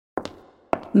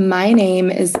My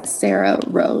name is Sarah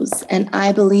Rose, and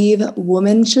I believe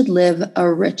women should live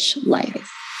a rich life.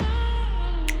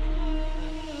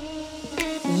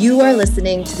 You are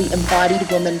listening to the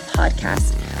Embodied Woman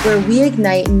podcast, where we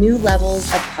ignite new levels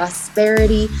of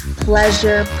prosperity,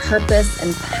 pleasure, purpose,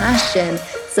 and passion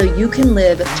so you can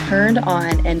live turned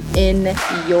on and in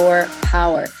your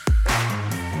power.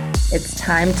 It's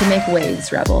time to make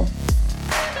waves, Rebel.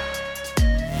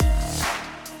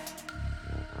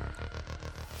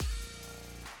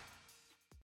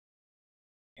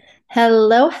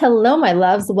 Hello, my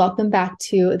loves. Welcome back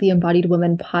to the Embodied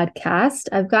Woman podcast.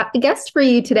 I've got a guest for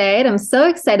you today, and I'm so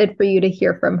excited for you to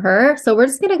hear from her. So we're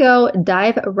just going to go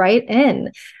dive right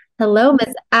in. Hello,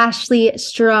 Miss Ashley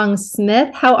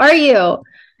Strong-Smith. How are you?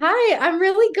 Hi, I'm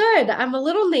really good. I'm a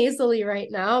little nasally right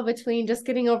now between just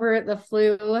getting over the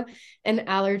flu and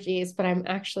allergies, but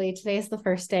today's the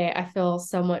first day I feel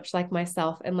so much like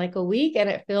myself in like a week, and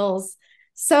it feels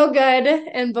so good.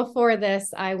 And before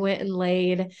this, I went and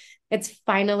laid. It's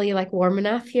finally like warm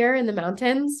enough here in the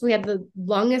mountains. We had the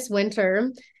longest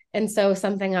winter. And so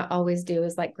something I always do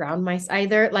is like ground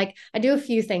either like I do a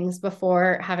few things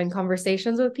before having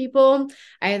conversations with people.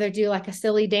 I either do like a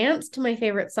silly dance to my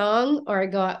favorite song, or I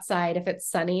go outside if it's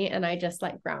sunny and I just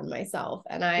like ground myself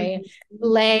and I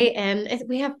lay in.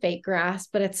 We have fake grass,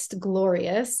 but it's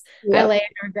glorious. I lay in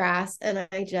our grass and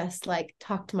I just like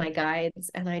talk to my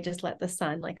guides and I just let the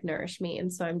sun like nourish me.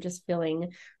 And so I'm just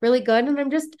feeling really good. And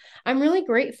I'm really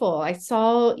grateful. I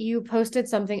saw you posted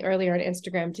something earlier on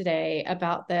Instagram today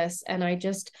about this, and I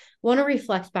just want to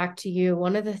reflect back to you.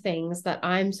 One of the things that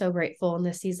I'm so grateful in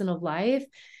this season of life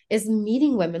is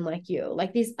meeting women like you,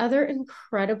 like these other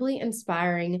incredibly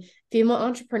inspiring female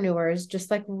entrepreneurs, just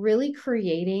like really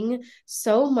creating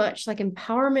so much like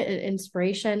empowerment and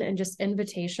inspiration and just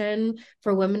invitation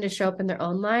for women to show up in their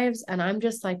own lives. And I'm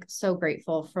just like so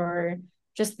grateful for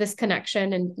just this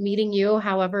connection and meeting you,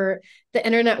 however the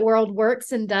internet world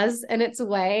works and does in its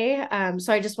way.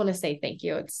 So I just want to say thank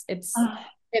you.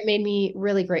 It made me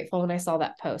really grateful when I saw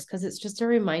that post, because it's just a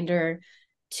reminder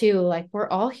to like, we're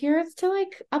all here to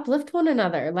like uplift one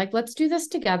another. Like, let's do this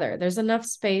together. There's enough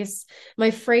space. My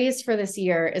phrase for this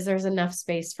year is there's enough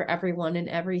space for everyone and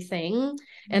everything.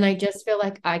 And I just feel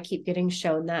like I keep getting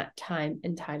shown that time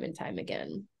and time and time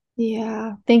again.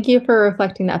 Yeah, thank you for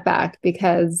reflecting that back,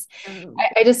 because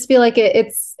I just feel like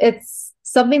it's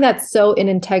something that's so in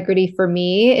integrity for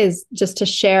me, is just to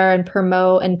share and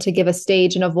promote and to give a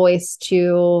stage and a voice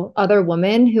to other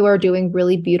women who are doing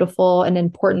really beautiful and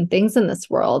important things in this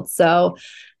world. So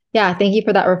yeah, thank you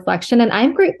for that reflection. And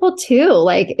I'm grateful too.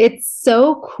 Like, it's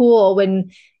so cool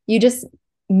when you just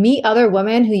meet other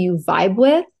women who you vibe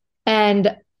with.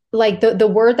 And like the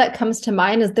word that comes to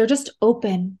mind is they're just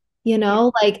open,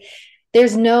 like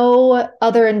there's no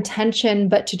other intention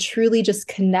but to truly just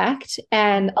connect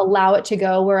and allow it to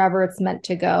go wherever it's meant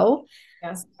to go.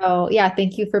 Yeah. So yeah,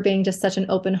 thank you for being just such an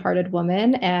open-hearted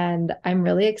woman. And I'm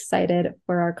really excited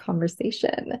for our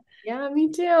conversation. Yeah,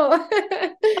 me too.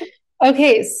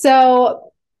 Okay,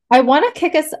 so I want to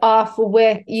kick us off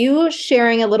with you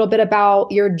sharing a little bit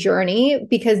about your journey,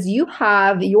 because you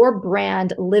have your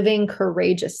brand Living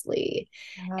Courageously.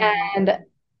 And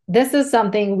this is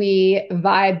something we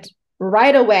vibed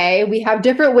right away. We have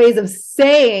different ways of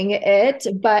saying it,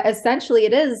 but essentially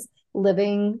it is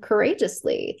living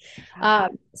courageously.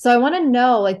 So I want to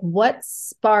know, like, what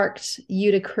sparked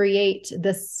you to create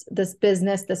this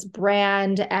business, this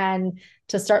brand, and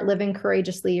to start living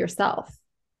courageously yourself?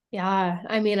 Yeah,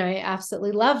 I mean, I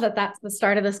absolutely love that that's the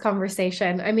start of this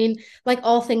conversation. I mean, like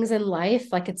all things in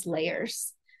life, like it's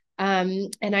layers.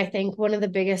 And I think one of the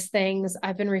biggest things,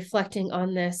 I've been reflecting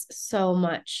on this so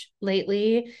much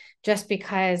lately, just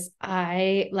because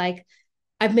I've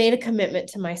made a commitment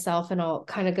to myself, and I'll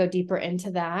kind of go deeper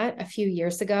into that, a few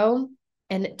years ago.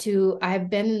 I've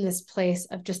been in this place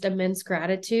of just immense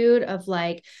gratitude of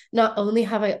like, not only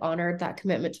have I honored that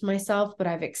commitment to myself, but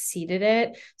I've exceeded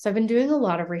it. So I've been doing a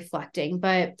lot of reflecting,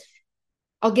 but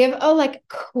I'll give a like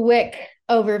quick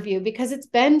overview, because it's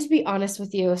been, to be honest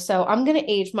with you. So I'm going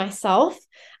to age myself.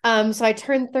 So I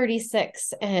turned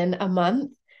 36 in a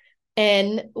month.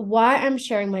 And why I'm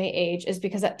sharing my age is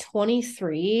because at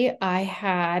 23, I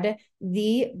had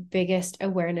the biggest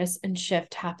awareness and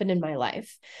shift happen in my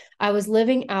life. I was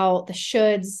living out the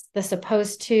shoulds, the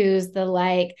supposed tos, the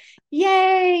like,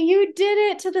 yay, you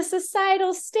did it to the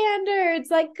societal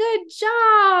standards, like, good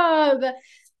job.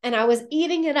 And I was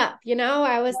eating it up,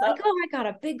 I was like, oh, I got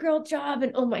a big girl job,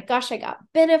 and oh my gosh, I got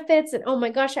benefits, and oh my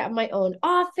gosh, I have my own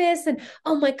office, and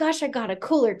oh my gosh, I got a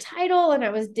cooler title, and I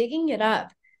was digging it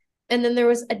up. And then there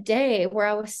was a day where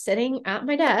I was sitting at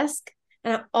my desk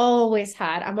And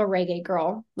I'm a reggae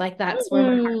girl. Like that's where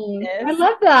my heart I is.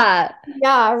 love that.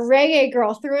 Yeah, reggae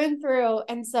girl through and through.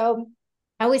 And so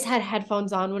I always had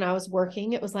headphones on when I was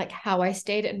working. It was like how I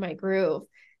stayed in my groove.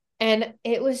 And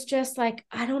it was just like,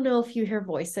 I don't know if you hear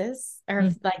voices or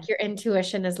if Mhm. like your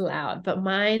intuition is loud, but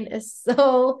mine is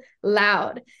so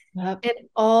loud. Yep. And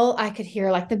all I could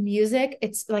hear, like the music,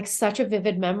 it's like such a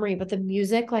vivid memory, but the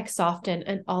music like softened.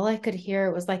 And all I could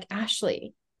hear was like,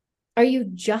 Ashley, are you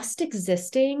just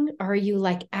existing? Or are you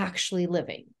like actually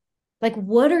living? Like,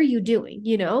 what are you doing?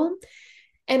 You know?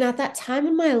 And at that time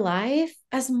in my life,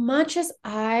 as much as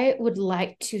I would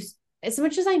like to, as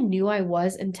much as I knew I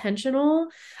was intentional,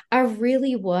 I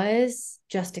really was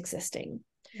just existing.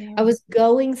 I Yeah. was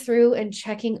going through and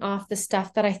checking off the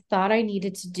stuff that I thought I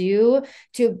needed to do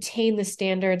to obtain the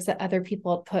standards that other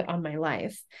people had put on my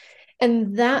life.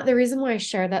 And that the reason why I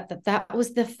share that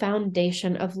was the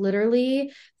foundation of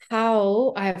literally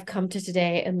how I've come to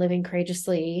today and living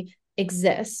courageously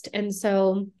exist. And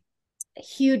so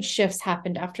huge shifts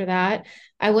happened after that.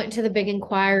 I went to the big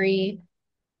inquiry.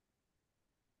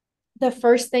 The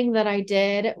first thing that I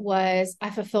did was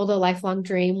I fulfilled a lifelong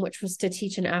dream, which was to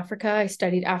teach in Africa. I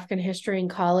studied African history in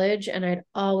college, and I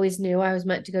always knew I was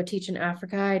meant to go teach in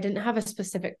Africa. I didn't have a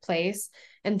specific place.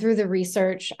 And through the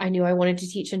research, I knew I wanted to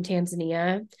teach in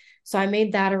Tanzania. So I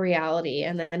made that a reality.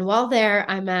 And then while there,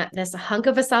 I met this hunk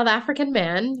of a South African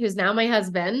man who's now my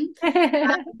husband.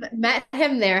 Met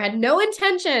him there, had no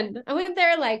intention. I went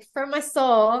there like for my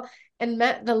soul and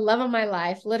met the love of my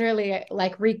life. Literally,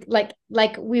 like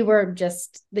we were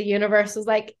just the universe was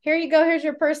like, here you go, here's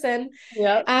your person.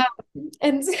 Yep. Um,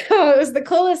 and so it was the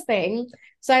coolest thing.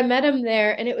 So I met him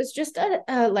there, and it was just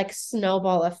a like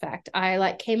snowball effect. I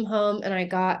like came home and I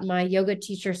got my yoga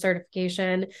teacher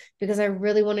certification because I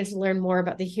really wanted to learn more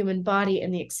about the human body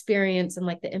and the experience and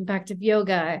like the impact of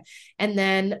yoga. And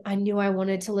then I knew I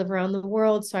wanted to live around the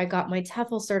world, so I got my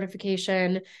TEFL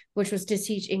certification, which was to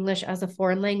teach English as a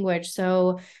foreign language.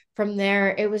 So from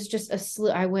there, it was just a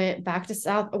slew. I went back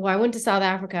to I went to South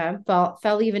Africa,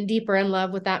 fell even deeper in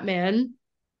love with that man.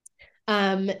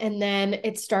 And then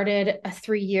it started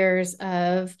 3 years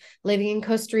of living in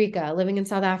Costa Rica, living in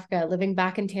South Africa, living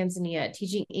back in Tanzania,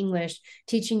 teaching English,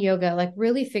 teaching yoga, like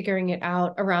really figuring it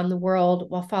out around the world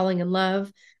while falling in love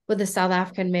with a South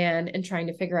African man and trying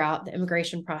to figure out the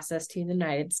immigration process to the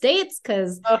United States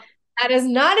because Oh, that is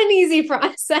not an easy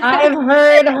process. I've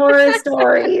heard horror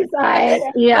stories.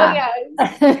 Oh Yeah. yeah,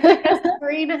 it took us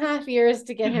 3.5 years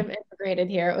to get him integrated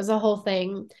here. It was a whole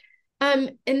thing.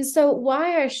 And so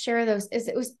why I share those is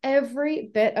it was every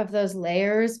bit of those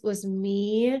layers was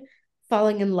me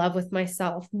falling in love with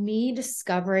myself, me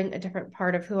discovering a different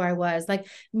part of who I was, like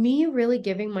me really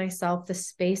giving myself the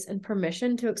space and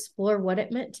permission to explore what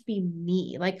it meant to be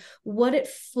me, like what it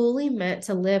fully meant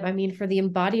to live. I mean, for the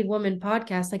Embodied Woman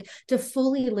podcast, like to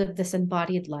fully live this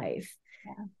embodied life.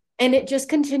 Yeah. And it just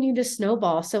continued to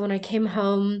snowball. So when I came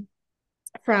home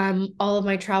from all of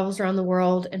my travels around the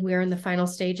world and we were in the final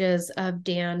stages of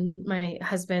Dan, my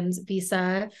husband's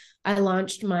visa, I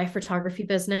launched my photography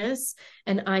business,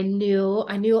 and I knew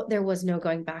there was no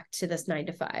going back to this 9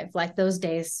 to 5. Like those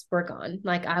days were gone.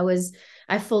 Like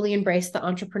I fully embraced the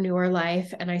entrepreneur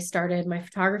life, and I started my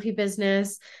photography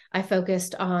business. I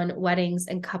focused on weddings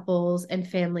and couples and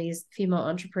families, female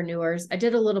entrepreneurs. I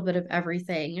did a little bit of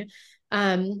everything.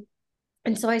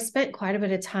 And so I spent quite a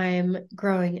bit of time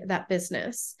growing that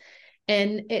business,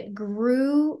 and it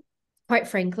grew, quite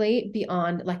frankly,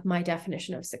 beyond like my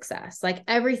definition of success. Like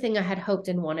everything I had hoped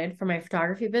and wanted for my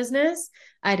photography business,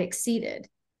 I'd exceeded.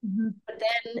 Mhm. But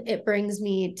then it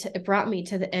brought me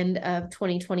to the end of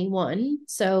 2021.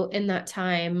 So in that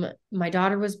time, my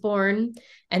daughter was born,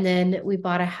 and then we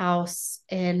bought a house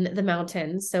in the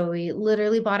mountains. So we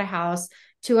literally bought a house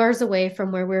 2 hours away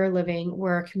from where we were living,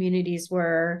 where our communities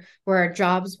were, where our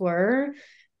jobs were,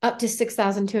 up to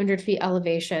 6,200 feet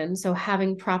elevation. So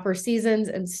having proper seasons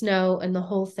and snow and the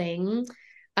whole thing.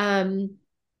 Um,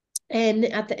 and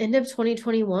at the end of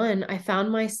 2021, I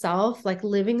found myself like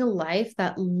living a life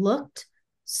that looked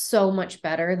so much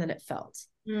better than it felt.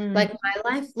 Mm. Like my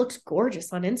life looked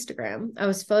gorgeous on Instagram. I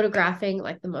was photographing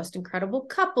like the most incredible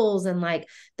couples and like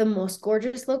the most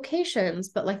gorgeous locations.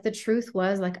 But like the truth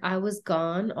was, like I was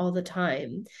gone all the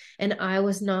time. And I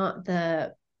was not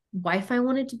the wife I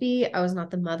wanted to be. I was not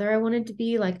the mother I wanted to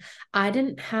be. Like I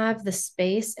didn't have the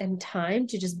space and time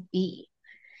to just be.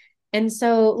 And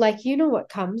so, like, you know what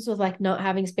comes with like not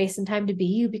having space and time to be,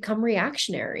 you become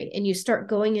reactionary and you start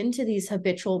going into these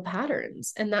habitual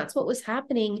patterns. And that's what was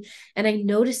happening. And I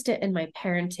noticed it in my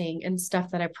parenting and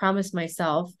stuff that I promised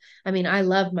myself. I mean, I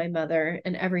love my mother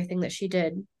and everything that she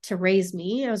did to raise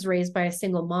me. I was raised by a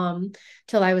single mom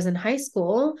till I was in high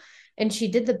school, and she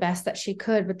did the best that she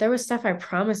could. But there was stuff I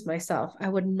promised myself I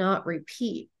would not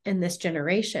repeat in this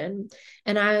generation.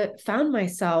 And I found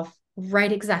myself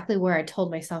right exactly where I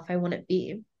told myself I wouldn't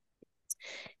be.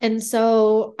 And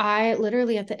so I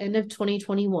literally at the end of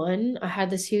 2021, I had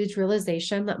this huge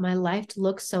realization that my life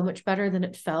looked so much better than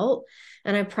it felt.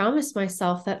 And I promised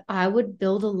myself that I would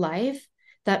build a life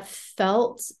that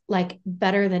felt like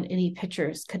better than any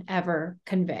pictures could ever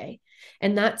convey.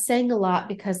 And that's saying a lot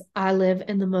because I live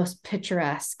in the most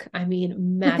picturesque, I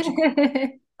mean, magical,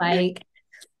 like,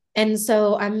 and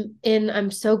so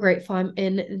I'm so grateful. I'm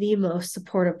in the most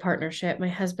supportive partnership. My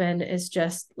husband is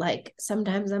just like,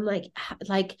 sometimes I'm like,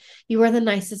 you are the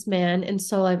nicest man and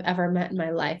soul I've ever met in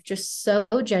my life. Just so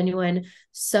genuine,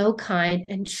 so kind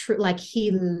and true. Like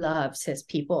he loves his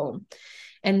people.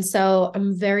 And so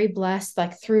I'm very blessed,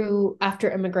 like through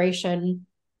after immigration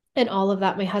and all of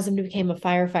that, my husband became a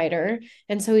firefighter.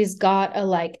 And so he's got a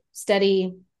like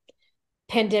steady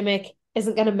pandemic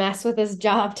isn't going to mess with his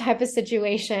job type of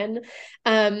situation.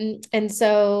 And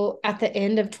so at the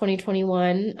end of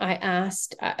 2021, I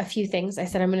asked a few things. I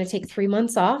said, I'm going to take 3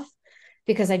 months off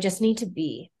because I just need to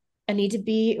be. I need to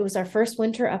be. It was our first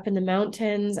winter up in the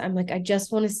mountains. I'm like, I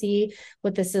just want to see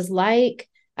what this is like.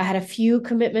 I had a few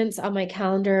commitments on my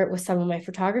calendar with some of my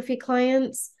photography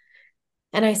clients.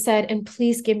 And I said, and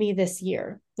please give me this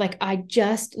year. Like, I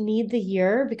just need the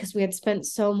year because we had spent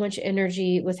so much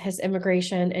energy with his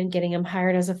immigration and getting him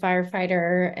hired as a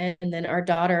firefighter. And then our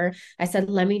daughter, I said,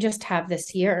 let me just have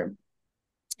this year.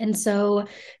 And so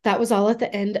that was all at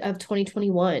the end of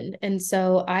 2021. And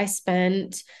so I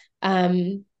spent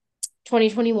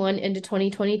 2021 into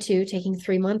 2022 taking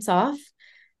 3 months off,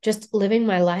 just living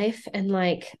my life and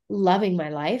like loving my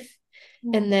life.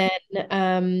 And then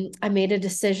I made a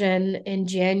decision in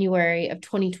January of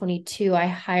 2022. I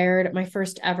hired my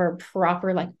first ever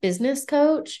proper like business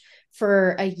coach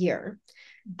for a year,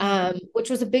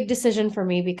 which was a big decision for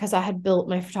me because I had built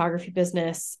my photography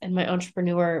business and my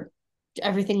entrepreneur.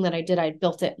 Everything that I did, I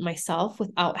built it myself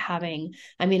without having,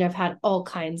 I mean, I've had all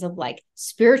kinds of like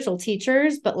spiritual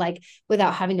teachers, but like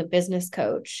without having a business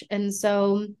coach. And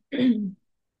so,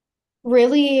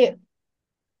 really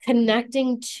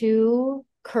connecting to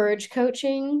courage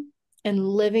coaching and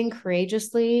living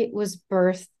courageously was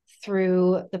birthed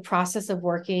through the process of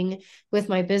working with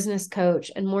my business coach.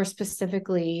 And more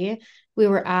specifically, we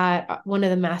were at one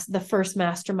of the first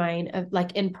mastermind of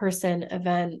like in-person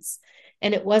events.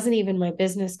 And it wasn't even my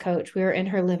business coach. We were in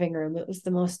her living room. It was the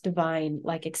most divine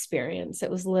like experience. It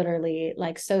was literally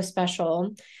like so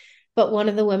special. But one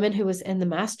of the women who was in the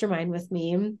mastermind with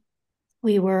me,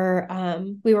 we were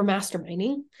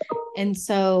masterminding. And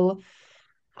so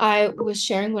I was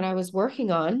sharing what I was working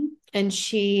on, and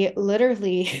she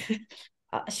literally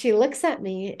she looks at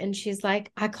me and she's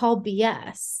like, I call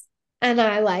BS. And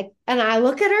I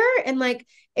look at her and like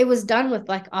it was done with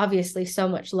like obviously so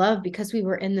much love because we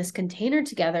were in this container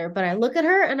together. But I look at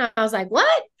her and I was like,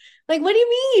 what? Like, what do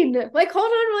you mean? Like,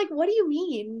 hold on, like, what do you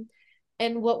mean?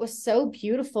 And what was so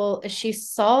beautiful is she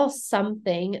saw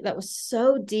something that was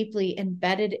so deeply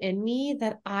embedded in me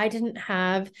that I didn't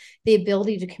have the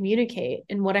ability to communicate.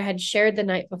 And what I had shared the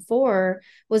night before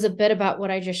was a bit about what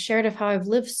I just shared of how I've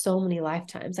lived so many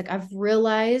lifetimes. Like I've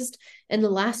realized in the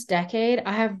last decade,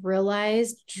 I have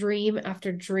realized dream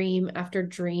after dream after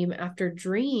dream after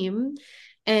dream.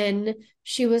 And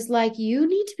she was like, you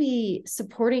need to be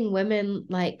supporting women.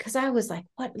 Like, cause I was like,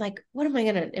 what am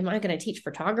I gonna teach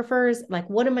photographers? Like,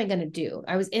 what am I gonna do?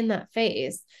 I was in that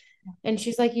phase. And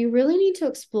she's like, you really need to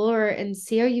explore and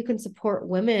see how you can support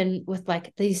women with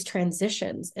like these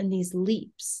transitions and these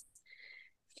leaps.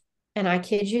 And I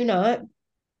kid you not,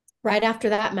 right after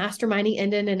that, masterminding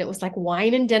ended and it was like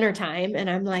wine and dinner time. And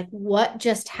I'm like, what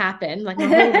just happened? Like my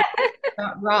whole world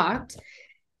got rocked.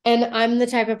 And I'm the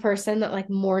type of person that like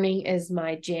morning is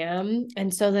my jam.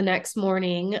 And so the next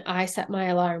morning, I set my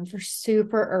alarm for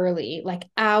super early, like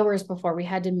hours before we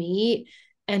had to meet.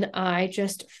 And I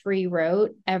just free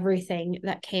wrote everything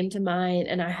that came to mind.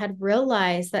 And I had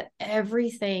realized that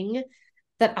everything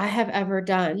that I have ever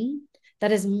done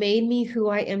that has made me who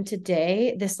I am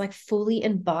today, this like fully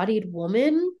embodied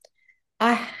woman,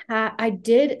 I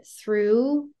did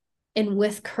through and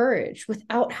with courage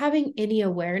without having any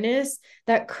awareness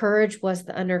that courage was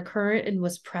the undercurrent and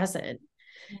was present.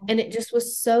 And it just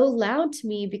was so loud to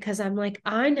me because I'm like,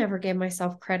 I never gave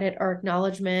myself credit or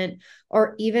acknowledgement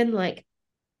or even like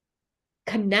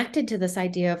connected to this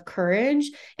idea of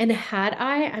courage. And had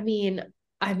I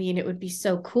mean, it would be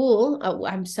so cool.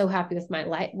 I'm so happy with my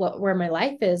life, where my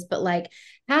life is. But like,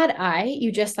 had I,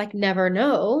 you just like never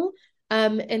know.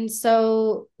 And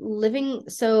so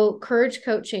courage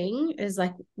coaching is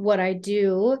like what I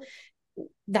do.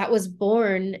 That was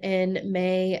born in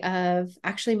May of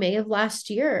last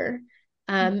year.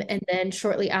 And then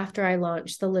shortly after I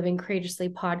launched the Living Courageously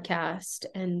podcast.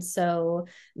 And so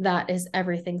that is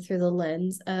everything through the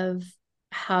lens of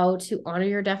how to honor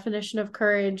your definition of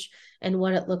courage and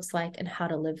what it looks like and how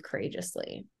to live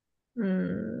courageously.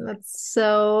 That's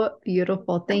so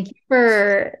beautiful. Thank you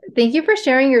for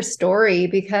sharing your story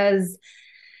because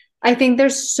I think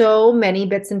there's so many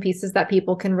bits and pieces that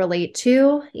people can relate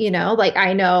to, like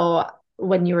I know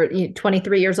when you were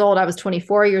 23 years old, I was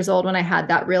 24 years old when I had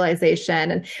that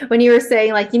realization. And when you were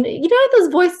saying like, those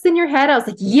voices in your head, I was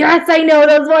like, yes, I know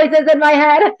those voices in my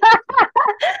head.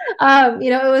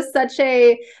 It was such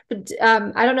I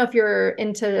don't know if you're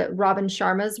into Robin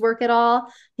Sharma's work at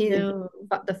all. He, No.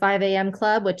 the 5 a.m.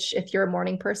 club, which if you're a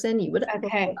morning person, you would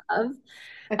Okay. love.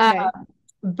 Okay.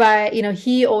 But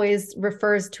he always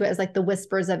refers to it as like the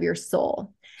whispers of your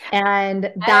soul. And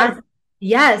Yes. that's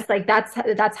yes, like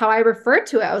that's how I refer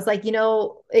to it. I was like,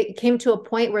 it came to a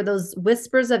point where those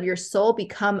whispers of your soul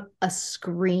become a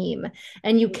scream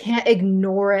and you can't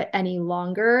ignore it any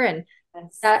longer. And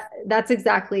Yes. that's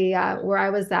exactly where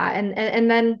I was at.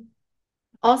 And then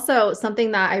also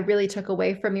something that I really took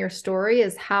away from your story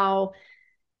is how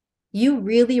you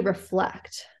really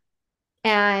reflect.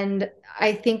 And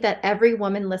I think that every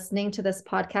woman listening to this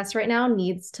podcast right now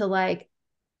needs to like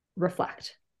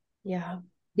reflect Yeah.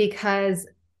 because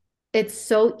it's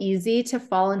so easy to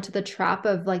fall into the trap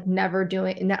of like never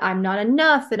doing, I'm not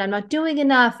enough and I'm not doing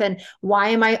enough. And why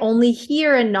am I only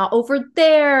here and not over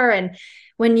there? And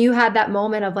when you had that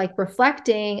moment of like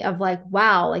reflecting, of like,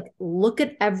 wow, like look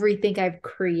at everything I've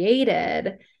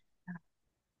created.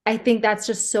 I think that's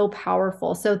just so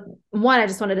powerful. So, one, I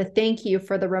just wanted to thank you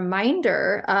for the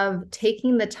reminder of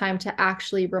taking the time to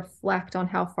actually reflect on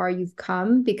how far you've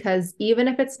come, because even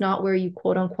if it's not where you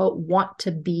quote unquote want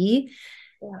to be,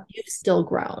 Yeah. you've still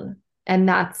grown. And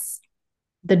that's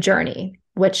the journey,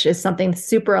 which is something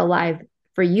super alive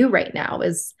for you right now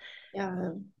is,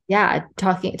 Yeah. yeah,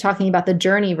 talking about the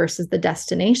journey versus the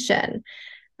destination.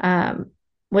 Um,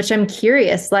 which I'm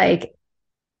curious, like,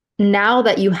 now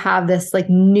that you have this like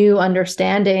new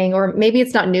understanding, or maybe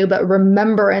it's not new, but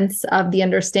remembrance of the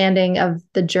understanding of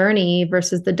the journey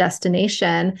versus the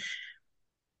destination,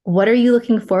 what are you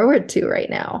looking forward to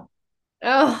right now?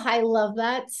 Oh, I love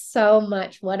that so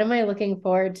much. What am I looking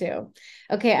forward to?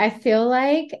 Okay, I feel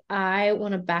like I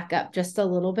want to back up just a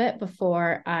little bit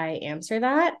before I answer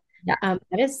that. Yeah.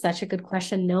 That is such a good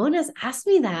question. No one has asked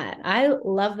me that. I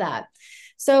love that.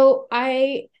 So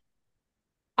I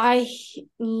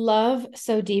love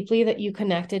so deeply that you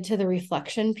connected to the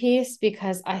reflection piece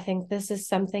because I think this is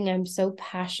something I'm so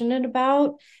passionate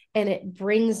about. And it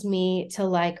brings me to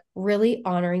like really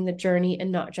honoring the journey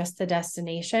and not just the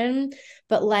destination.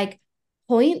 But like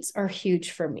points are huge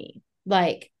for me.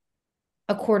 Like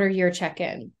a quarter year check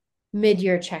in, mid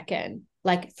year check in,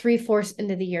 like 3/4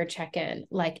 into the year check in,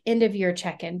 like end of year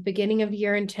check in, beginning of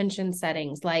year intention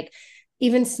settings, like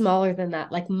even smaller than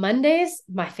that. Like Mondays,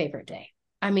 my favorite day.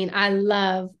 I mean, I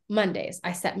love Mondays.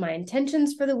 I set my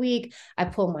intentions for the week. I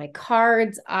pull my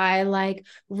cards. I like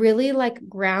really like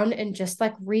ground and just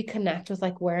like reconnect with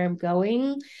like where I'm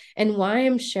going. And why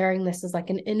I'm sharing this is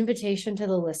like an invitation to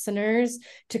the listeners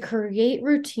to create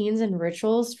routines and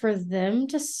rituals for them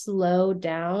to slow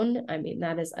down. I mean,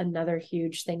 that is another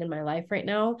huge thing in my life right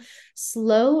now.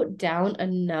 Slow down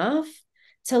enough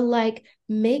to like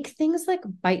make things like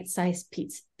bite-sized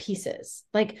pieces.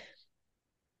 Like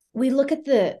we look at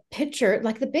the picture,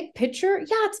 like the big picture,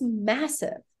 yeah, it's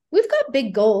massive. We've got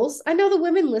big goals. I know the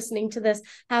women listening to this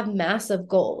have massive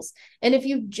goals. And if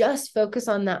you just focus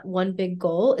on that one big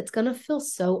goal, it's going to feel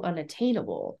so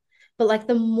unattainable. But like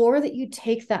the more that you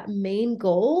take that main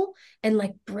goal and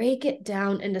like break it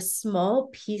down into small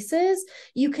pieces,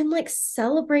 you can like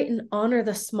celebrate and honor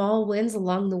the small wins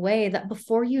along the way that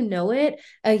before you know it,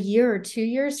 a year or 2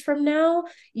 years from now,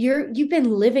 you've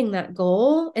been living that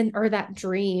goal and or that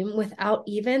dream without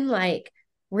even like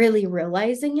really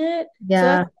realizing it. So that's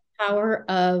Yeah. the power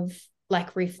of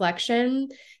like reflection.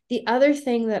 The other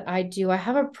thing that I do, I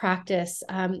have a practice.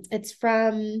 It's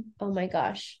from, oh my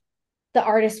gosh, The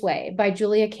Artist Way by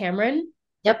Julia Cameron.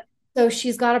 Yep. So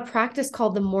she's got a practice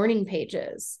called the Morning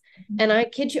Pages. And I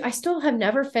kid you, I still have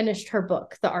never finished her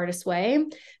book, The Artist Way,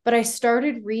 but I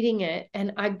started reading it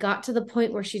and I got to the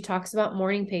point where she talks about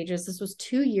morning pages. This was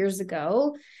 2 years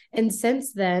ago. And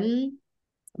since then,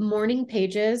 morning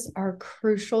pages are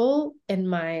crucial in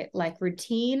my like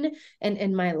routine and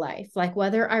in my life. Like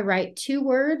whether I write 2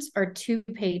 words or 2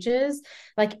 pages,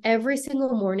 like every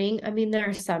single morning, I mean, there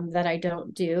are some that I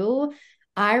don't do.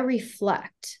 I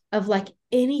reflect of like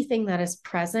anything that is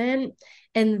present.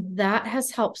 And that has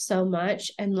helped so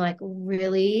much and like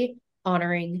really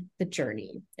honoring the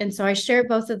journey. And so I share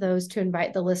both of those to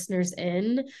invite the listeners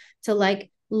in to like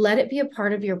let it be a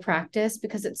part of your practice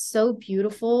because it's so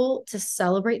beautiful to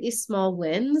celebrate these small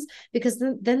wins because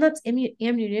then that's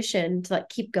ammunition to like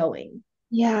keep going.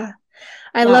 Yeah.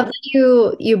 I love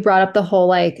Yeah. that you brought up the whole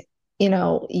like,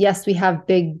 yes, we have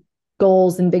big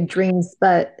goals and big dreams,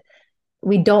 but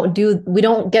we don't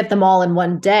get them all in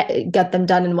one day, get them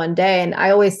done in one day. And I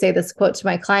always say this quote to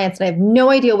my clients, and I have no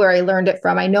idea where I learned it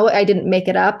from. I know I didn't make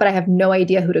it up, but I have no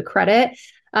idea who to credit.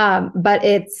 But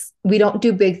we don't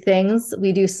do big things.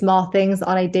 We do small things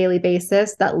on a daily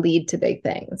basis that lead to big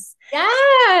things.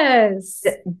 Yes.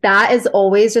 That is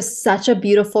always just such a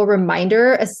beautiful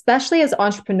reminder, especially as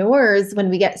entrepreneurs,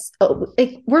 when we get,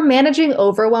 like, we're managing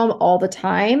overwhelm all the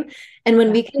time. And when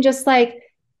Yeah. we can just like,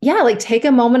 yeah, like take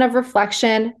a moment of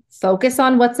reflection, focus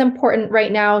on what's important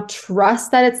right now,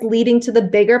 trust that it's leading to the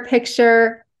bigger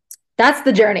picture. That's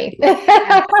the journey. Yes.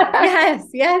 Yes.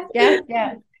 Yes. Yes.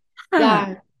 Yes.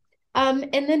 Yeah. And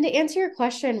then to answer your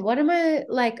question, what am I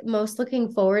like most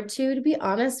looking forward to be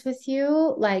honest with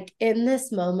you, like in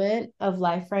this moment of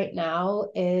life right now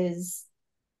is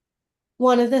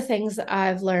one of the things that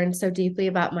I've learned so deeply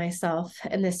about myself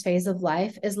in this phase of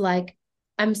life is like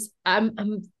I'm I'm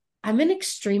I'm I'm an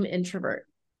extreme introvert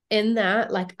in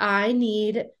that like I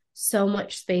need so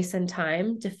much space and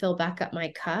time to fill back up my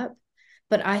cup,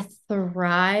 but I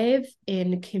thrive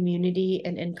in community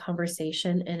and in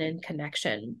conversation and in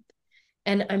connection.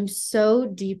 And I'm so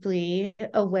deeply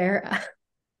aware.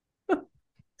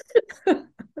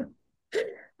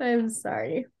 I'm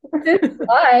sorry. It's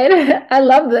fine. I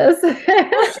love this.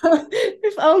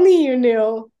 If only you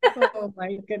knew. Oh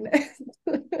my goodness.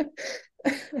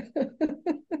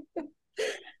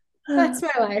 That's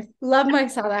my life. Love my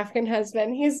South African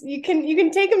husband. You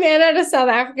can take a man out of South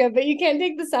Africa, but you can't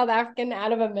take the South African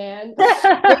out of a man.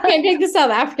 You can't take the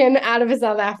South African out of a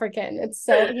South African.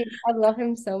 I love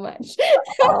him so much.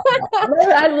 Oh,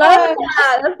 I love Uh,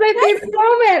 that. That's my favorite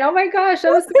moment. Oh my gosh, I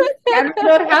was so I don't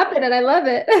know what happened, and I love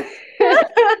it.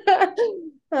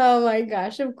 oh my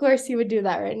gosh, of course he would do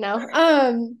that right now.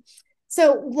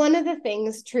 So one of the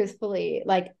things, truthfully,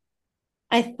 like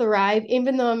I thrive,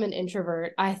 even though I'm an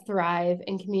introvert, I thrive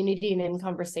in community and in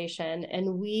conversation.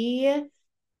 And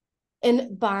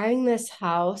in buying this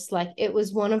house, like it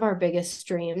was one of our biggest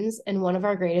dreams and one of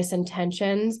our greatest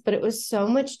intentions, but it was so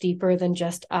much deeper than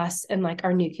just us and like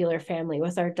our nuclear family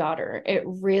with our daughter. It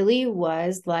really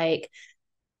was like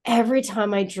every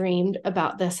time I dreamed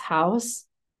about this house,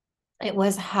 it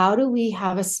was how do we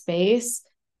have a space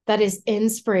that is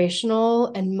inspirational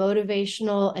and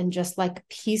motivational and just like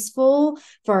peaceful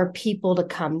for our people to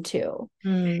come to.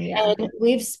 Yeah. And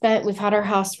we've had our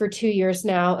house for 2 years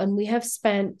now, and we have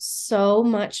spent so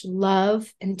much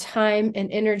love and time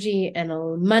and energy and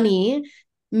money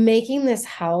making this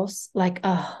house like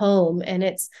a home.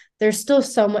 And there's still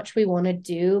so much we want to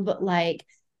do, but like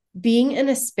being in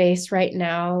a space right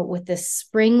now with this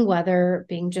spring weather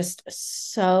being just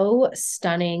so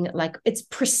stunning, like it's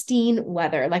pristine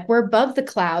weather, like we're above the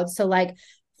clouds. So like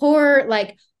poor,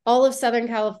 like all of Southern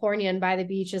California and by the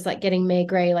beach is like getting May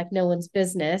gray, like no one's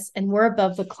business. And we're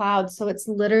above the clouds. So it's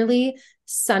literally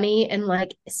sunny and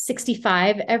like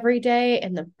 65 every day.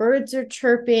 And the birds are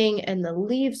chirping and the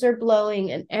leaves are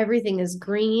blowing and everything is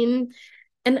green.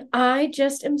 And I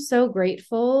just am so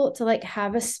grateful to like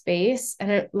have a space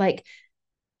and like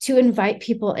to invite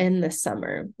people in this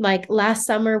summer. Like last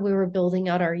summer, we were building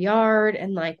out our yard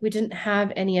and like we didn't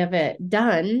have any of it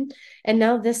done. And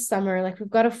now this summer, like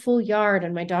we've got a full yard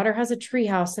and my daughter has a tree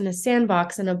house and a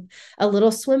sandbox and a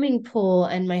little swimming pool.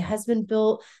 And my husband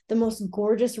built the most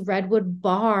gorgeous redwood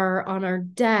bar on our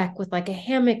deck with like a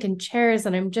hammock and chairs.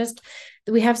 And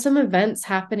we have some events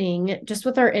happening just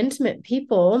with our intimate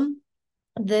people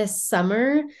this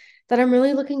summer that I'm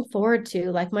really looking forward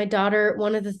to. Like my daughter,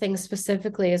 one of the things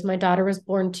specifically is my daughter was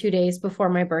born 2 days before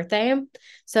my birthday.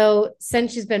 So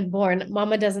since she's been born,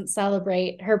 mama doesn't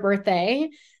celebrate her birthday.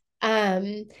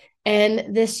 Um,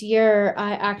 And this year,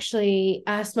 I actually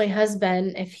asked my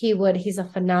husband if he would. He's a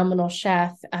phenomenal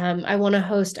chef. I want to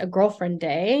host a girlfriend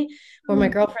day where my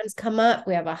girlfriends come up.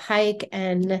 We have a hike,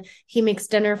 and he makes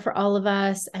dinner for all of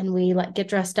us, and we like get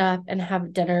dressed up and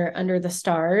have dinner under the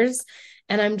stars.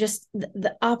 And I'm just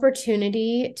the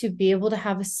opportunity to be able to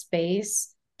have a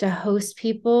space to host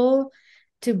people,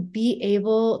 to be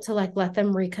able to like let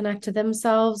them reconnect to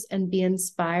themselves and be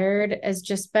inspired has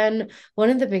just been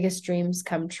one of the biggest dreams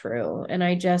come true. And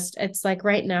it's like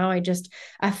right now,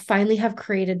 I finally have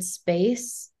created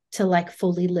space to like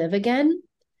fully live again.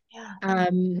 Yeah.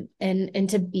 And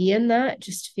to be in that it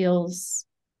just feels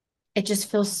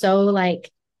so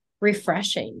like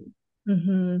refreshing.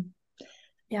 Mm-hmm.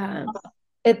 Yeah.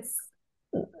 It's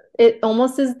it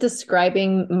almost is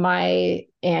describing my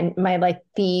like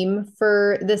theme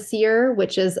for this year,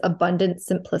 which is abundant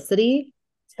simplicity.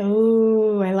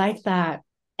 Oh, I like that.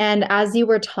 And as you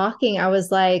were talking, I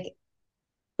was like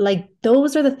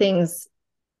those are the things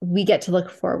we get to look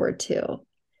forward to.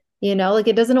 You know, like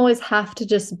it doesn't always have to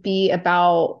just be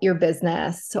about your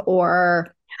business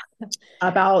or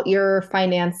about your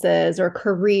finances or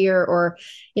career or,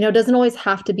 it doesn't always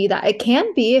have to be that. It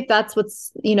can be if that's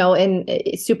what's, in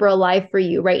super alive for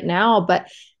you right now. But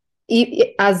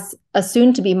as a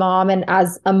soon to be mom and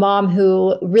as a mom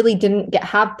who really didn't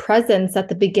have presence at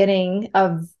the beginning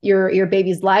of your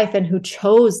baby's life and who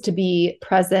chose to be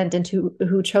present and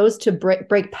who chose to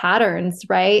break patterns,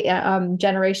 right?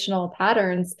 Generational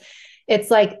patterns.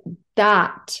 It's like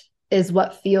that is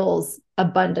what feels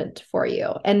abundant for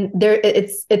you. And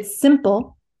it's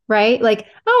simple, right? Like,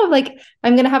 oh, like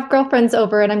I'm going to have girlfriends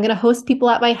over and I'm going to host people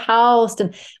at my house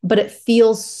but it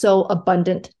feels so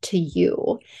abundant to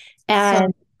you. So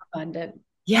And abundant.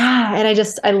 yeah, and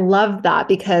I love that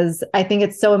because I think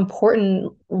it's so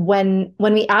important when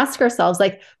we ask ourselves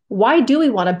like, why do we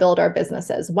want to build our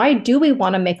businesses? Why do we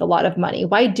want to make a lot of money?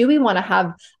 Why do we want to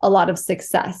have a lot of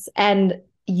success? And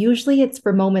usually it's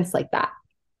for moments like that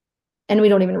and we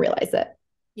don't even realize it.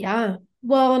 Yeah.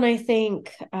 Well, and I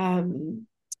think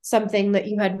something that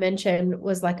you had mentioned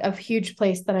was like a huge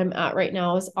place that I'm at right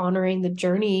now is honoring the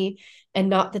journey and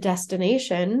not the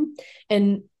destination.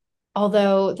 And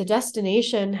although the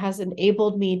destination has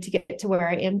enabled me to get to where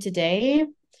I am today,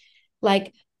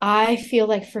 like I feel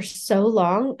like for so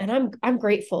long, and I'm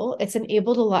grateful, it's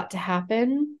enabled a lot to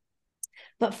happen.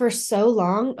 But for so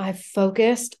long, I've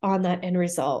focused on that end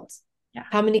result. Yeah.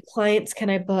 How many clients can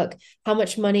I book? How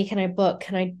much money can I book?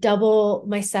 Can I double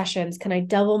my sessions? Can I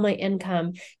double my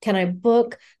income? Can I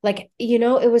book? Like,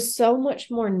 it was so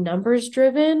much more numbers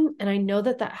driven. And I know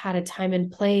that that had a time and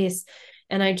place.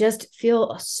 And I just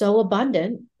feel so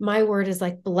abundant. My word is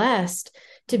like blessed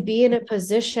to be in a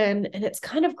position. And it's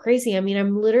kind of crazy. I mean,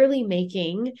 I'm literally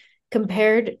making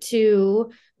compared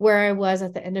to where I was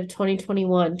at the end of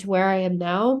 2021 to where I am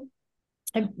now,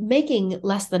 I'm making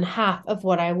less than half of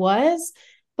what I was,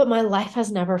 but my life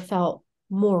has never felt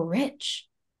more rich.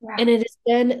 Yeah. And it has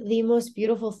been the most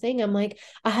beautiful thing. I'm like,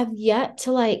 I have yet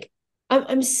to like,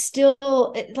 I'm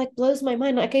still, it like blows my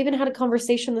mind. Like I even had a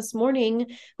conversation this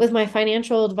morning with my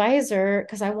financial advisor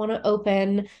because I want to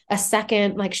open a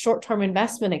second like short-term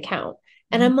investment account.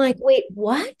 And I'm like, wait,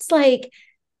 what? Like,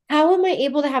 how am I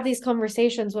able to have these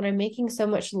conversations when I'm making so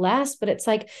much less? But it's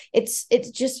like it's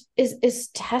just is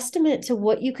testament to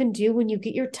what you can do when you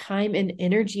get your time and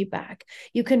energy back.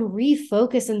 You can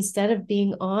refocus instead of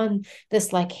being on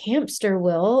this like hamster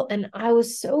wheel. And I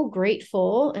was so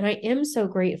grateful, and I am so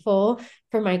grateful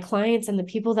for my clients and the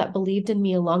people that believed in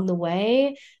me along the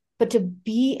way. But to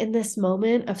be in this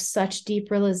moment of such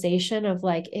deep realization of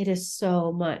like it is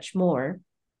so much more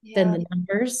than Yeah. the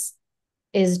numbers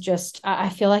is just I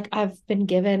feel like I've been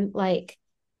given like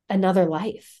another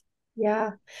life.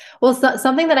 Yeah. Well,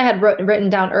 something that I had written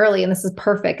down early, and this is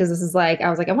perfect because this is like, I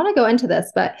was like, I want to go into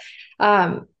this, but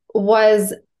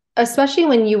was especially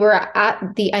when you were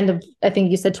at the end of, I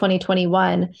think you said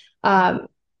 2021,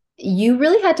 you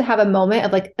really had to have a moment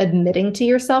of like admitting to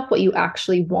yourself what you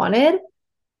actually wanted.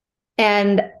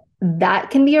 And that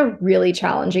can be a really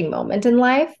challenging moment in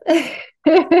life.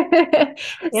 So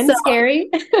And scary.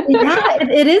 yeah,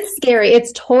 it is scary.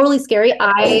 It's totally scary.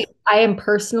 I am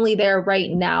personally there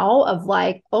right now of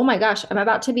like, oh my gosh, I'm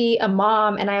about to be a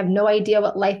mom and I have no idea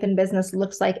what life and business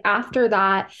looks like after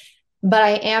that. But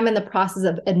I am in the process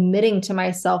of admitting to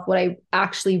myself what I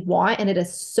actually want. And it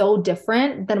is so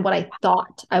different than what I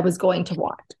thought I was going to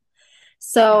want. Yeah.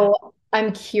 So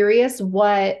I'm curious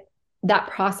what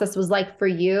that process was like for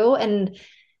you. And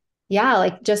yeah,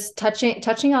 like just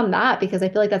touching on that because I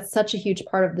feel like that's such a huge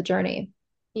part of the journey.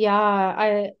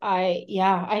 Yeah,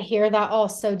 yeah, I hear that all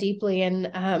so deeply.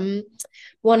 And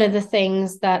one of the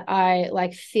things that I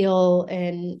like feel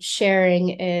in sharing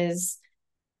is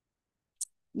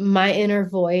my inner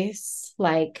voice,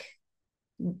 like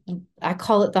I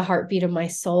call it the heartbeat of my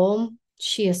soul.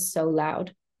 She is so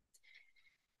loud.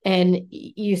 And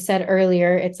you said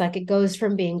earlier, it's like it goes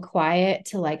from being quiet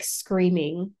to like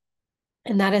screaming.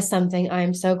 And that is something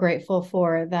I'm so grateful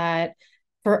for, that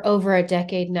for over a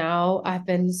decade now, I've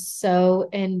been so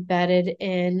embedded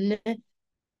in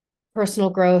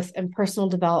personal growth and personal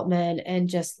development and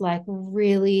just like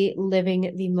really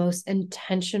living the most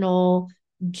intentional,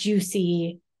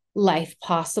 juicy life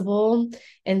possible.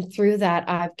 And through that,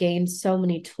 I've gained so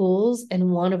many tools,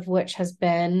 and one of which has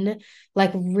been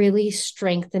like really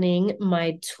strengthening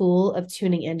my tool of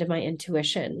tuning into my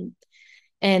intuition.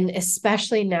 And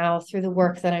especially now through the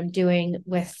work that I'm doing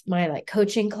with my like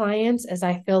coaching clients, as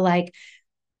I feel like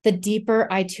the deeper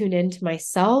I tune into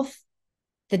myself,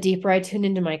 the deeper I tune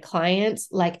into my clients,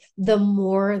 like the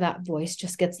more that voice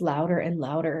just gets louder and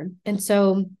louder. And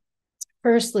so,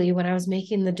 firstly, when I was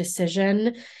making the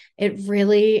decision, it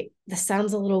really, this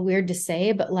sounds a little weird to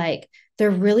say, but like there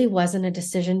really wasn't a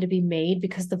decision to be made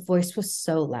because the voice was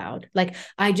so loud. Like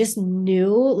I just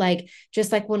knew, like,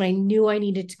 just like when I knew I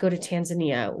needed to go to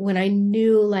Tanzania, when I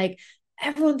knew, like,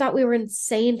 everyone thought we were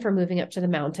insane for moving up to the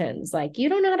mountains. Like, you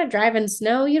don't know how to drive in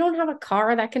snow. You don't have a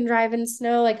car that can drive in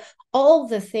snow. Like, all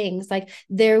the things. Like,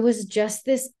 there was just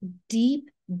this deep,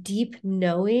 deep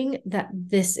knowing that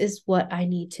this is what I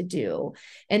need to do.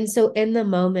 And so in the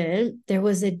moment, there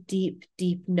was a deep,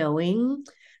 deep knowing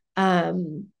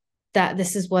um, that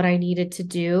this is what I needed to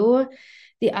do.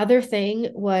 The other thing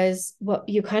was what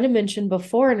you kind of mentioned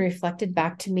before and reflected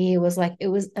back to me was like it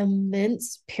was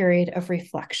immense period of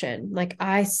reflection. Like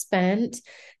I spent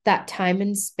that time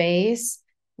and space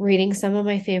reading some of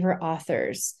my favorite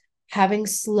authors, having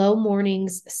slow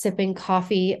mornings, sipping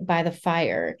coffee by the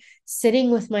fire,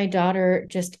 sitting with my daughter,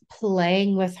 just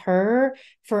playing with her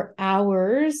for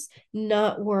hours,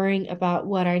 not worrying about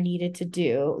what I needed to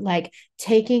do, like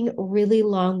taking really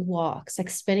long walks, like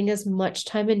spending as much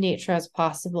time in nature as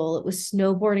possible. It was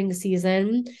snowboarding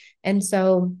season. And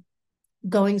so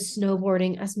going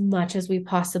snowboarding as much as we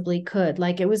possibly could.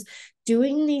 Like it was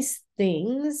doing these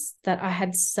things that I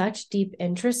had such deep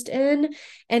interest in.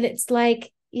 And it's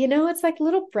like, it's like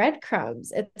little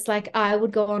breadcrumbs. It's like I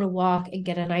would go on a walk and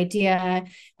get an idea,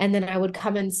 and then I would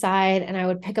come inside and I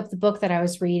would pick up the book that I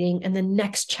was reading. And the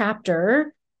next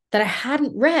chapter that I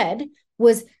hadn't read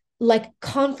was like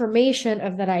confirmation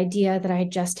of that idea that I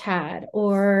just had.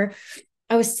 Or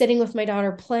I was sitting with my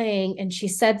daughter playing and she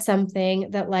said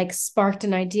something that like sparked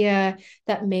an idea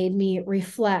that made me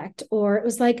reflect. Or it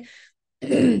was like,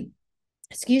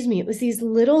 excuse me, it was these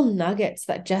little nuggets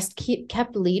that just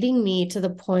kept leading me to the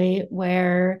point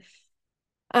where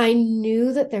I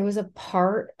knew that there was a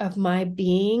part of my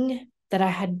being that I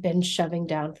had been shoving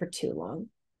down for too long.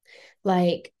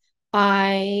 Like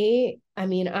I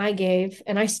mean, I gave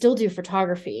and I still do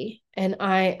photography, and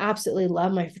I absolutely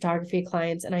love my photography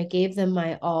clients, and I gave them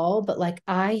my all, but like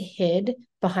I hid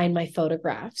behind my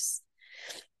photographs.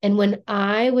 And when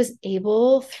I was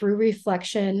able, through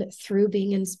reflection, through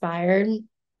being inspired,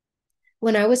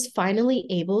 when I was finally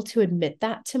able to admit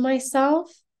that to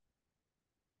myself,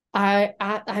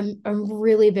 I'm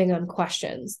really big on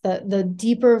questions. The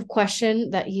deeper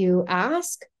question that you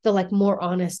ask, the like more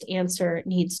honest answer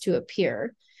needs to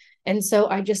appear. And so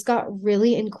I just got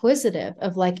really inquisitive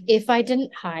of like, if I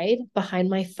didn't hide behind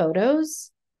my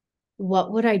photos,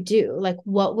 what would I do? Like,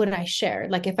 what would I share?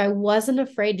 Like, if I wasn't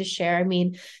afraid to share, I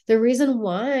mean, the reason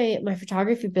why my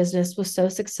photography business was so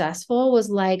successful was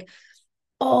like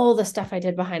all the stuff I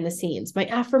did behind the scenes, my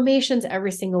affirmations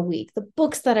every single week, the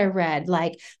books that I read,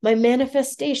 like my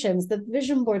manifestations, the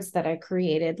vision boards that I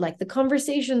created, like the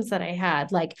conversations that I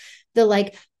had, like the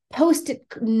like post-it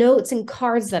notes and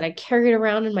cards that I carried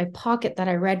around in my pocket that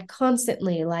I read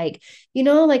constantly. Like,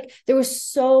 like there was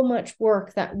so much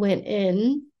work that went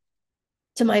in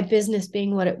to my business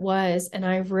being what it was. And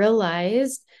I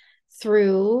realized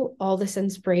through all this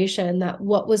inspiration that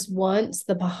what was once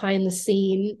the behind the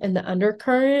scene and the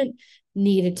undercurrent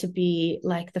needed to be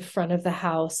like the front of the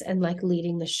house and like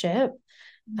leading the ship.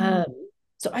 Mm. Um,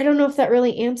 so I don't know if that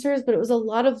really answers, but it was a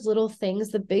lot of little things.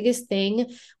 The biggest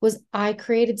thing was I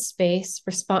created space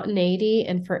for spontaneity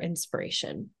and for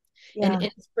inspiration. And Yeah.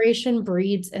 inspiration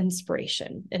breeds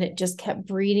inspiration. And it just kept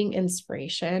breeding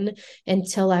inspiration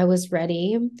until I was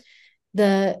ready.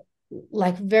 The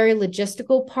like very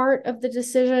logistical part of the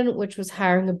decision, which was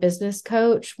hiring a business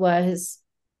coach, was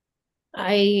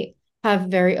I have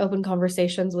very open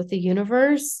conversations with the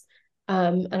universe.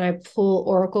 and I pull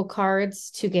oracle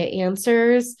cards to get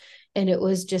answers. And it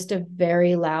was just a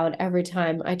very loud every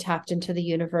time I tapped into the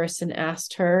universe and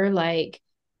asked her, like,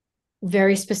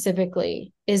 very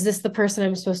specifically, is this the person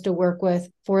I'm supposed to work with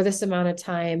for this amount of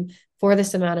time, for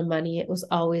this amount of money? It was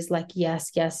always like,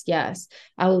 yes, yes, yes.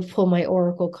 I would pull my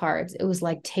oracle cards. It was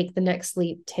like, take the next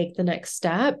leap, take the next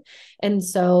step. And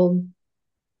so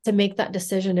to make that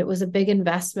decision, it was a big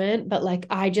investment, but like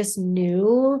I just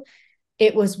knew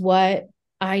it was what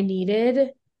I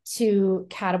needed to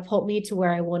catapult me to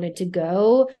where I wanted to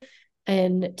go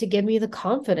and to give me the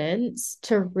confidence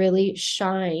to really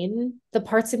shine the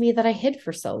parts of me that I hid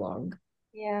for so long.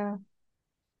 Yeah.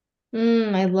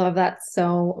 I love that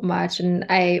so much. And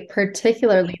I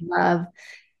particularly love,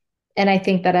 and I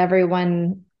think that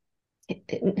everyone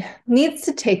needs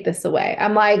to take this away.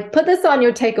 I'm like, put this on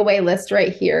your takeaway list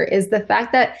right here is the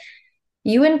fact that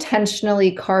you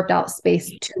intentionally carved out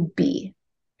space to be.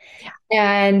 Yeah.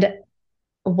 And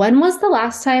when was the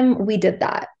last time we did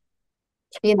that?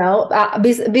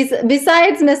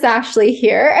 Besides Miss Ashley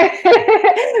here,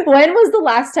 when was the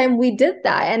last time we did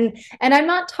that? And I'm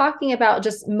not talking about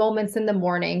just moments in the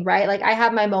morning, right? Like I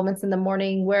have my moments in the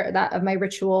morning where that of my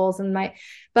rituals and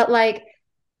but like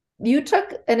you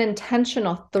took an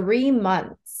intentional 3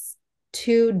 months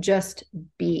to just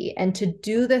be and to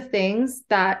do the things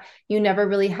that you never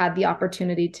really had the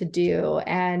opportunity to do.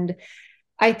 And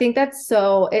I think it's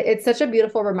such a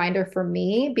beautiful reminder for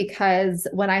me because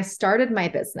when I started my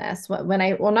business,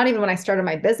 not even when I started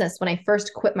my business, when I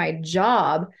first quit my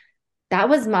job, that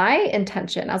was my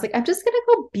intention. I was like, I'm just going to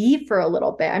go be for a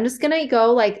little bit. I'm just going to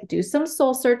go like do some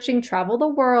soul searching, travel the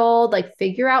world, like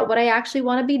figure out what I actually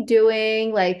want to be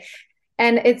doing. Like,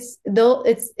 and it's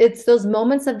those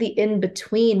moments of the in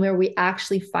between where we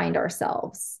actually find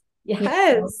ourselves. You know?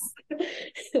 Yes.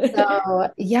 So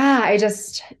yeah,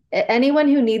 anyone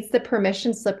who needs the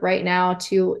permission slip right now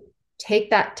to take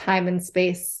that time and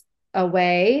space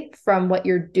away from what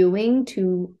you're doing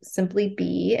to simply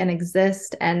be and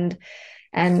exist and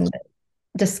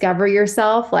discover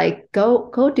yourself, like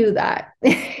go do that.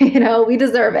 We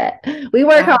deserve it. We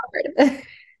work Yeah. hard.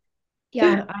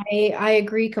 Yeah, I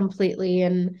agree completely.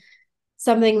 And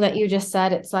something that you just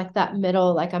said, it's like that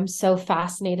middle, like I'm so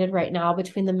fascinated right now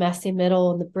between the messy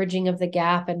middle and the bridging of the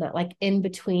gap and that like in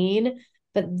between.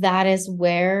 But that is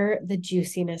where the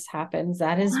juiciness happens.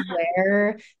 That is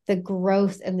where the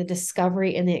growth and the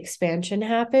discovery and the expansion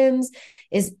happens,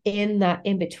 is in that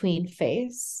in between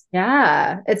phase.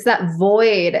 Yeah, it's that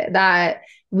void that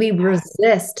we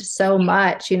resist so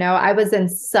much. I was in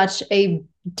such a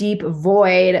deep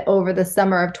void over the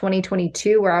summer of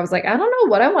 2022 where I was like, I don't know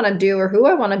what I want to do or who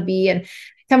I want to be. And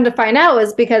come to find out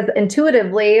was because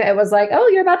intuitively it was like, oh,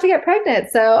 you're about to get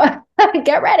pregnant. So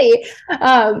get ready.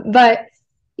 But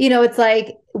it's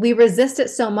like we resist it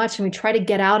so much and we try to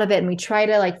get out of it and we try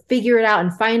to like figure it out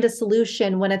and find a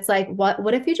solution when it's like,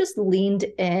 what if you just leaned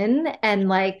in and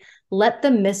like let the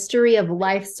mystery of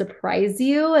life surprise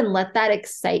you and let that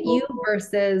excite you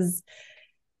versus,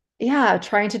 yeah,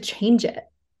 trying to change it.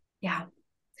 Yeah.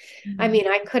 I mean,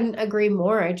 I couldn't agree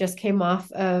more. I just came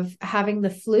off of having the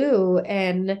flu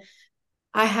and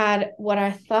I had what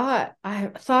I thought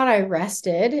I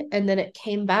rested, and then it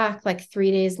came back like 3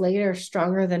 days later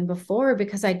stronger than before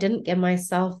because I didn't give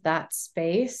myself that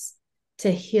space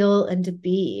to heal and to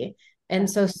be. And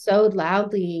so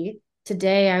loudly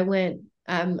today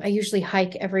I usually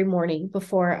hike every morning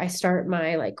before I start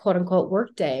my like quote unquote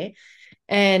work day.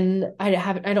 And I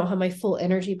don't have my full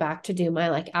energy back to do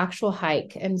my like actual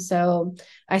hike. And so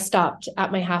I stopped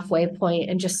at my halfway point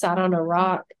and just sat on a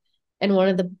rock. And one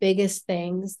of the biggest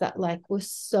things that like was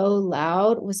so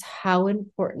loud was how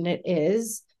important it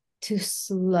is to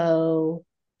slow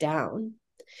down.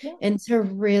 Yeah. And to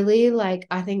really like,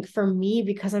 I think for me,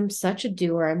 because I'm such a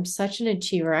doer, I'm such an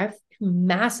achiever, I have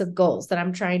massive goals that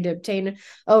I'm trying to obtain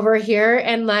over here.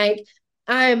 And like,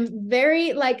 I'm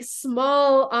very like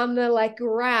small on the like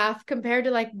graph compared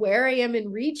to like where I am in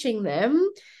reaching them.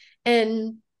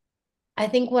 And I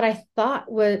think what I thought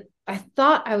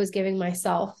I was giving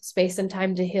myself space and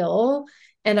time to heal,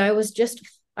 and I was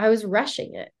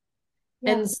rushing it.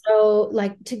 Yeah. And so,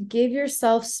 like, to give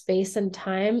yourself space and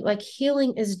time, like,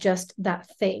 healing is just that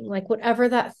thing, like, whatever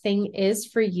that thing is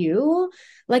for you,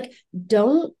 like,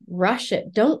 don't rush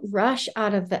it. Don't rush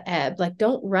out of the ebb. Like,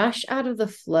 don't rush out of the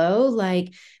flow.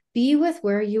 Like, be with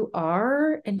where you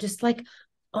are and just like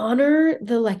honor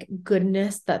the like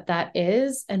goodness that that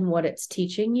is and what it's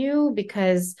teaching you.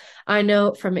 Because I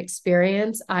know from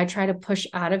experience, I try to push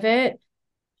out of it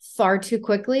far too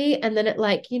quickly. And then it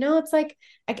like, it's like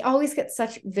I always get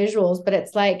such visuals, but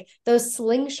it's like those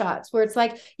slingshots where it's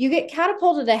like you get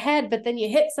catapulted ahead, but then you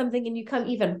hit something and you come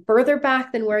even further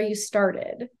back than where you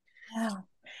started. Yeah.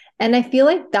 And I feel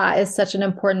like that is such an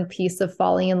important piece of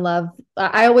falling in love.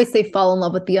 I always say fall in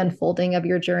love with the unfolding of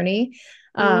your journey.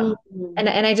 Um, Mm-hmm.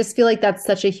 and I just feel like that's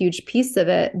such a huge piece of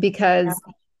it Yeah. because,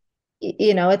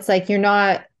 it's like you're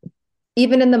not,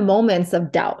 even in the moments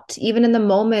of doubt, even in the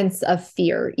moments of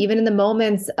fear, even in the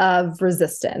moments of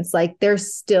resistance, like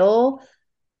there's still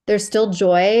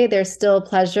joy, there's still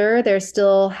pleasure, there's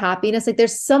still happiness. Like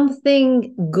there's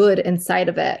something good inside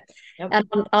of it. Yep. And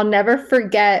I'll never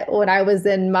forget when I was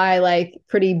in my like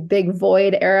pretty big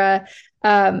void era.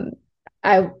 Um,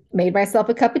 I made myself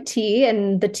a cup of tea,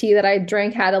 and the tea that I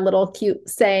drank had a little cute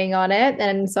saying on it.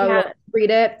 And so I Yeah. wrote, read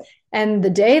it. And the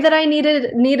day that I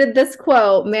needed this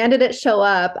quote, man, did it show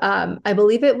up. I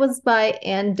believe it was by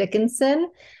Anne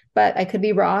Dickinson, but I could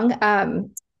be wrong.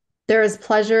 There is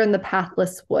pleasure in the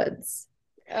pathless woods.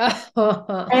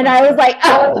 And I was like,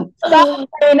 oh,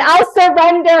 fine, I'll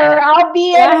surrender. I'll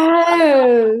be in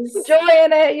it, Yes.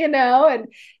 enjoying it, and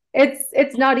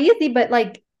it's not easy, but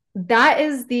like that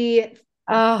is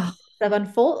Oh, the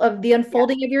yeah.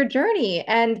 unfolding of your journey.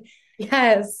 And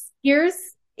Yes. here's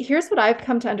here's what I've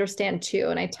come to understand too.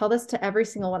 And I tell this to every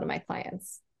single one of my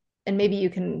clients, and maybe you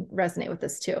can resonate with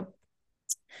this too.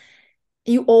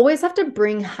 You always have to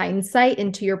bring hindsight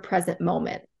into your present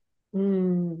moment.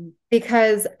 Mm,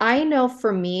 Because I know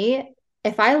for me,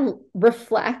 if I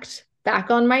reflect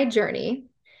back on my journey,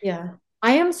 yeah.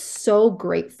 I am so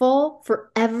grateful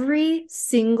for every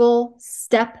single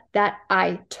step that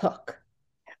I took.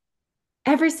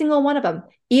 Every single one of them.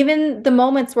 Even the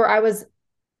moments where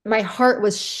my heart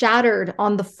was shattered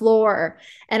on the floor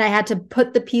and I had to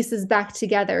put the pieces back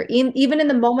together. Even in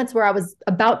the moments where I was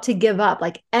about to give up,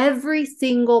 like every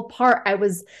single part,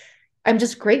 I'm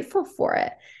just grateful for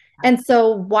it. And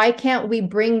so why can't we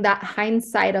bring that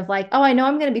hindsight of like, oh, I know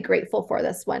I'm going to be grateful for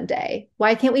this one day.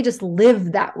 Why can't we just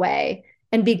live that way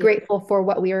and be Yeah. grateful for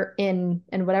what we are in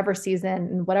whatever season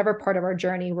and whatever part of our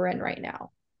journey we're in right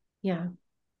now? Yeah.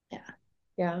 Yeah.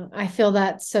 Yeah. I feel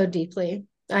that so deeply.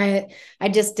 I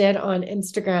just did on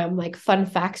Instagram like fun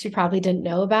facts you probably didn't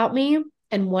know about me.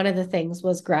 And one of the things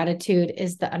was gratitude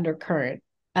is the undercurrent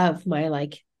of my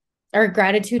like or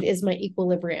gratitude is my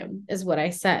equilibrium, is what I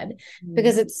said.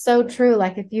 Because it's so true.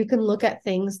 Like, if you can look at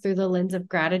things through the lens of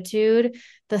gratitude,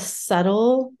 the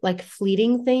subtle, like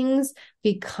fleeting things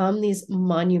become these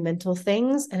monumental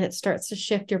things. And it starts to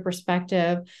shift your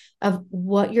perspective of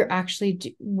what you're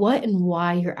actually, what and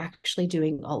why you're actually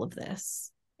doing all of this.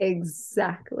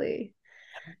 Exactly.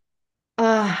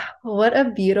 What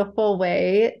a beautiful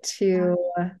way to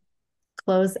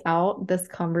close out this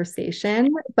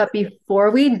conversation. But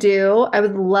before we do, I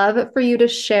would love for you to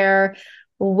share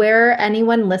where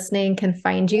anyone listening can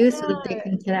find you so that they Yeah.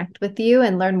 can connect with you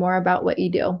and learn more about what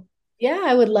you do. Yeah,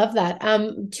 I would love that.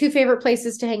 Two favorite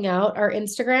places to hang out are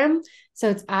Instagram. So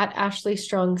it's at Ashley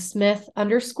Strong Smith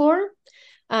 _.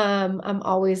 I'm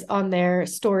always on their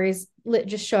stories,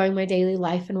 just showing my daily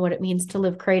life and what it means to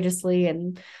live courageously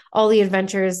and all the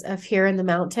adventures of here in the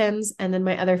mountains. And then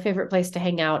my other favorite place to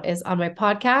hang out is on my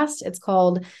podcast. It's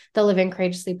called the Living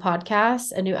Courageously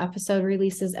Podcast. A new episode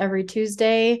releases every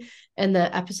Tuesday. And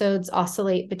the episodes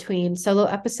oscillate between solo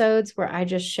episodes where I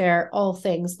just share all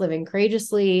things living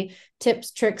courageously,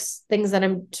 tips, tricks, things that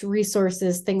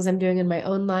resources, things I'm doing in my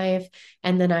own life.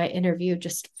 And then I interview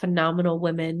just phenomenal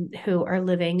women who are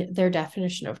living their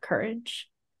definition of courage.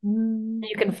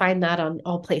 You can find that on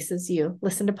all places you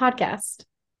listen to podcasts.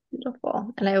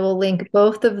 Beautiful. And I will link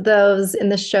both of those in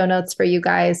the show notes for you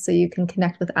guys so you can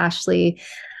connect with Ashley.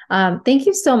 Thank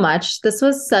you so much. This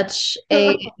was such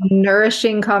a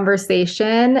nourishing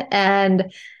conversation.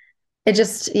 And it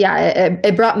just, yeah,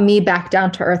 it brought me back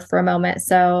down to earth for a moment.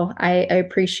 So I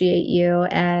appreciate you.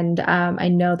 And I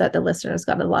know that the listeners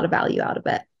got a lot of value out of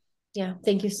it. Yeah,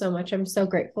 thank you so much. I'm so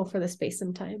grateful for the space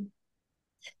and time.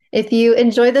 If you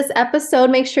enjoyed this episode,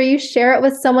 make sure you share it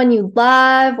with someone you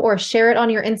love or share it on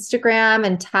your Instagram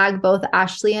and tag both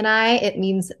Ashley and I. It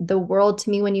means the world to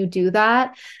me when you do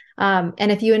that. And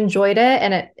if you enjoyed it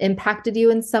and it impacted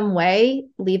you in some way,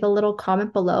 leave a little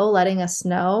comment below letting us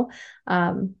know.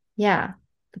 Yeah,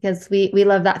 because we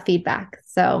love that feedback.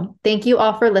 So thank you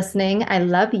all for listening. I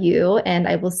love you, and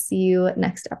I will see you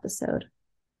next episode.